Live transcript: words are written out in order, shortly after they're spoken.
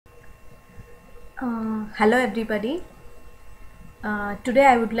Hello everybody. Today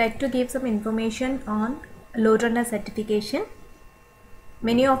I would like to give some information on Loadrunner certification.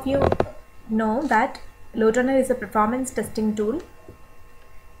 Many of you know that Loadrunner is a performance testing tool.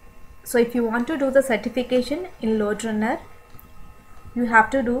 So if you want to do the certification in Loadrunner, you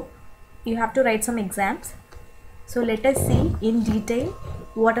have to write some exams. So let us see in detail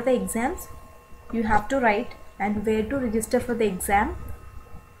what are the exams you have to write and where to register for the exam.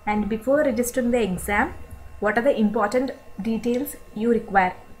 And before registering the exam, what are the important details you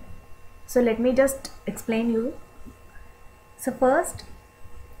require? So let me just explain you. So first,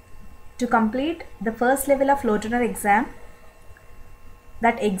 to complete the first level of Loadrunner exam,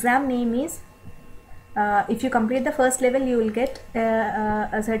 that exam name is, if you complete the first level, you will get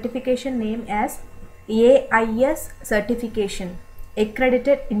a certification name as AIS certification,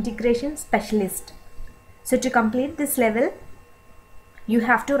 Accredited Integration Specialist. So to complete this level, you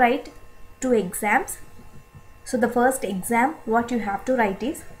have to write 2 exams. So the first exam what you have to write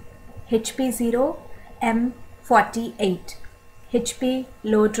is HP0-M48, HP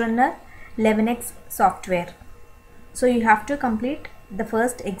Loadrunner 11x software. So you have to complete the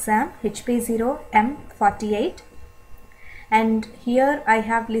first exam HP0-M48, and here I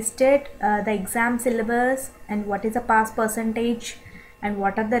have listed the exam syllabus and what is the pass percentage and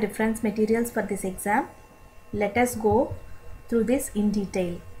what are the reference materials for this exam. Let us go through this in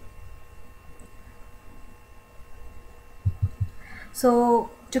detail. So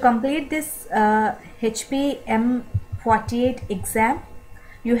to complete this HP0-M48 exam,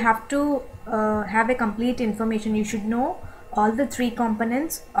 you have to have a complete information. You should know all the 3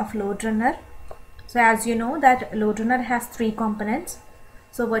 components of Loadrunner. So as you know that Loadrunner has 3 components.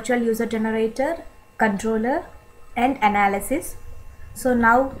 So virtual user generator, controller and analysis. So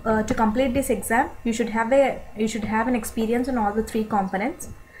now to complete this exam, you should have an experience on all the 3 components,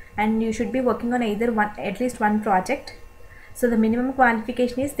 and you should be working on at least one project. So the minimum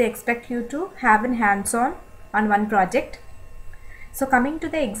qualification is they expect you to have an hands-on on one project. So coming to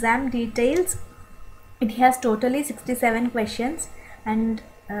the exam details, it has totally 67 questions, and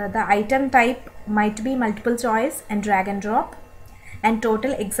the item type might be multiple choice and drag and drop, and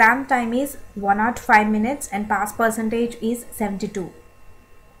total exam time is 105 minutes and pass percentage is 72.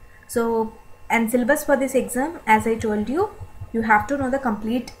 So, and syllabus for this exam, as I told you, you have to know the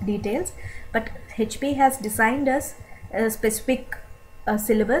complete details, but HP has designed us a specific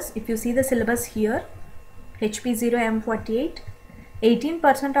syllabus. If you see the syllabus here, HP0-M48,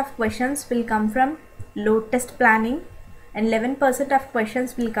 18% of questions will come from load test planning, and 11% of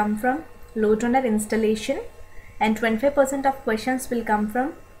questions will come from Loadrunner installation, and 25% of questions will come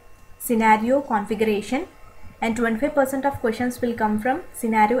from scenario configuration, and 25% of questions will come from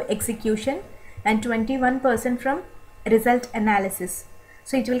scenario execution, and 21% from result analysis.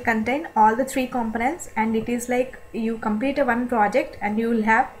 So it will contain all the 3 components, and it is like you complete one project and you will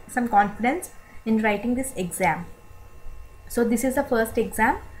have some confidence in writing this exam. So this is the first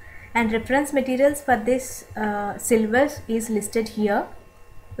exam, and reference materials for this syllabus is listed here.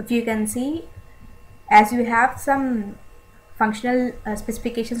 If you can see, as you have some functional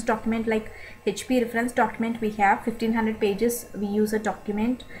specifications document like HP reference document, we have 1500 pages, we use a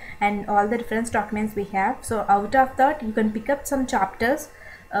document, and all the reference documents we have. So out of that you can pick up some chapters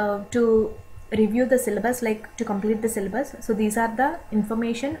to review the syllabus, like to complete the syllabus. So these are the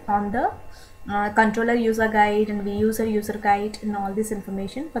information on the controller user guide and vUser user guide, and all this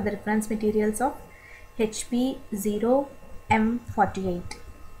information for the reference materials of HP0-M48.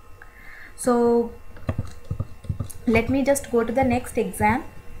 So let me just go to the next exam.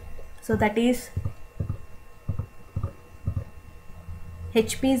 So that is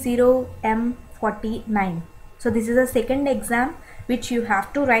HP0-M49. So this is the second exam which you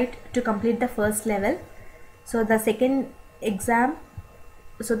have to write to complete the first level. So the second exam,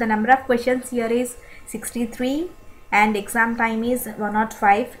 so the number of questions here is 63 and exam time is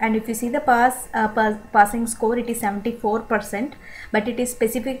 105, and if you see the passing score, it is 74%, but it is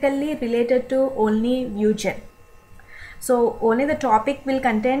specifically related to only VueGen. So only the topic will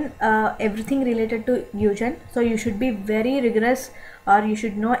contain everything related to VueGen. So you should be very rigorous, or you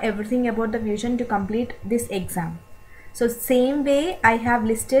should know everything about the VueGen to complete this exam. So same way I have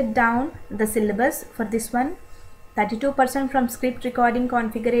listed down the syllabus for this one. 32% from script recording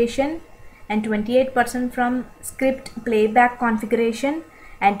configuration, and 28% from script playback configuration,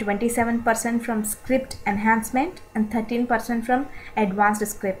 and 27% from script enhancement, and 13% from advanced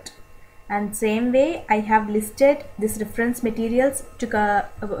script. And same way I have listed this reference materials to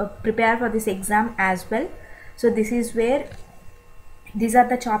prepare for this exam as well. So this is where these are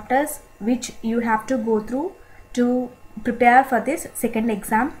the chapters which you have to go through to prepare for this second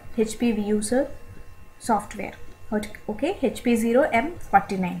exam, HP vUser software. Okay,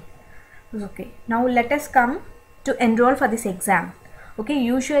 HP0-M49. Okay, now let us come to enroll for this exam. Okay,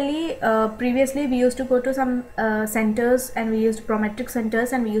 usually previously we used to go to some centers, and we used prometric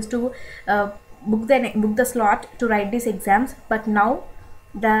centers, and we used to book the slot to write these exams. But now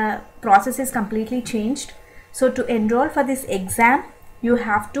the process is completely changed. So to enroll for this exam, you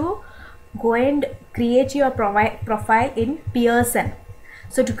have to go and create your profile in Pearson.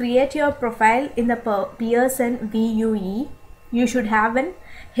 So to create your profile in the Pearson VUE, you should have an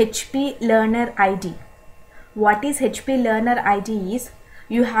HP Learner ID. What is HP Learner ID is,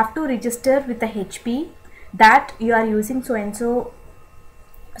 you have to register with the HP that you are using so and so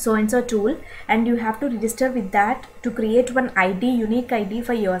tool, and you have to register with that to create one ID, unique ID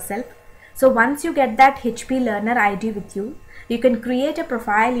for yourself. So once you get that HP Learner ID with you, you can create a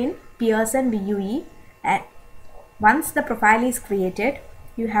profile in Pearson VUE, and once the profile is created,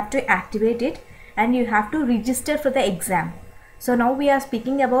 you have to activate it and you have to register for the exam. So now we are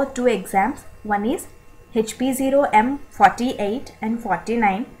speaking about two exams. One is HP0-M48 and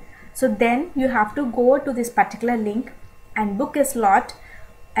 49. So then you have to go to this particular link and book a slot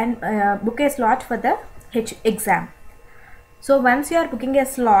for the exam. So once you are booking a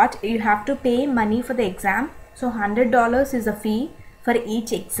slot, you have to pay money for the exam. So $100 is the fee for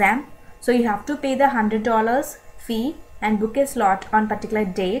each exam. So you have to pay the $100 fee and book a slot on particular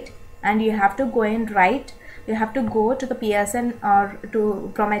date, and you have to go and write. You have to go to the Pearson or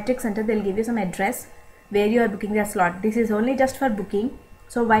to Prometric Center. They'll give you some address where you are booking the slot. This is only just for booking.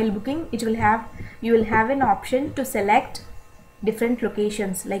 So while booking, you will have an option to select different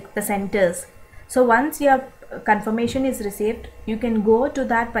locations like the centers. So once your confirmation is received, you can go to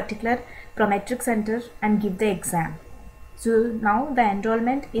that particular Prometric Center and give the exam. So now the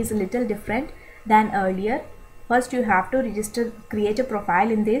enrollment is a little different than earlier. First you have to register, create a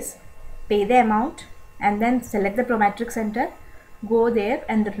profile in this, pay the amount, and then select the Prometric Center, go there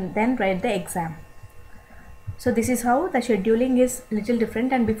and then write the exam. So this is how the scheduling is little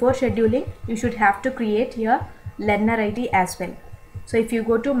different, and before scheduling you should have to create your learner ID as well. So if you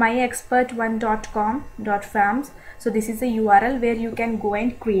go to myexpert1.com.farms, so this is the URL where you can go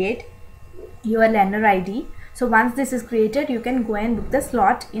and create your learner ID. So once this is created, you can go and book the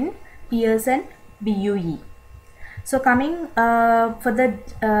slot in Pearson VUE. So coming for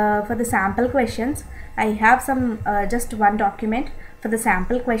the sample questions, I have some just one document for the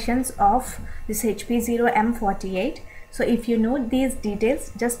sample questions of this HP0-M48. So if you know these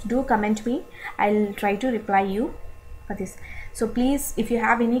details, just do comment me. I'll try to reply you for this. So please, if you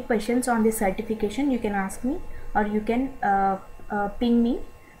have any questions on this certification, you can ask me, or you can ping me.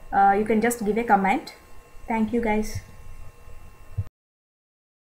 You can just give a comment. Thank you guys.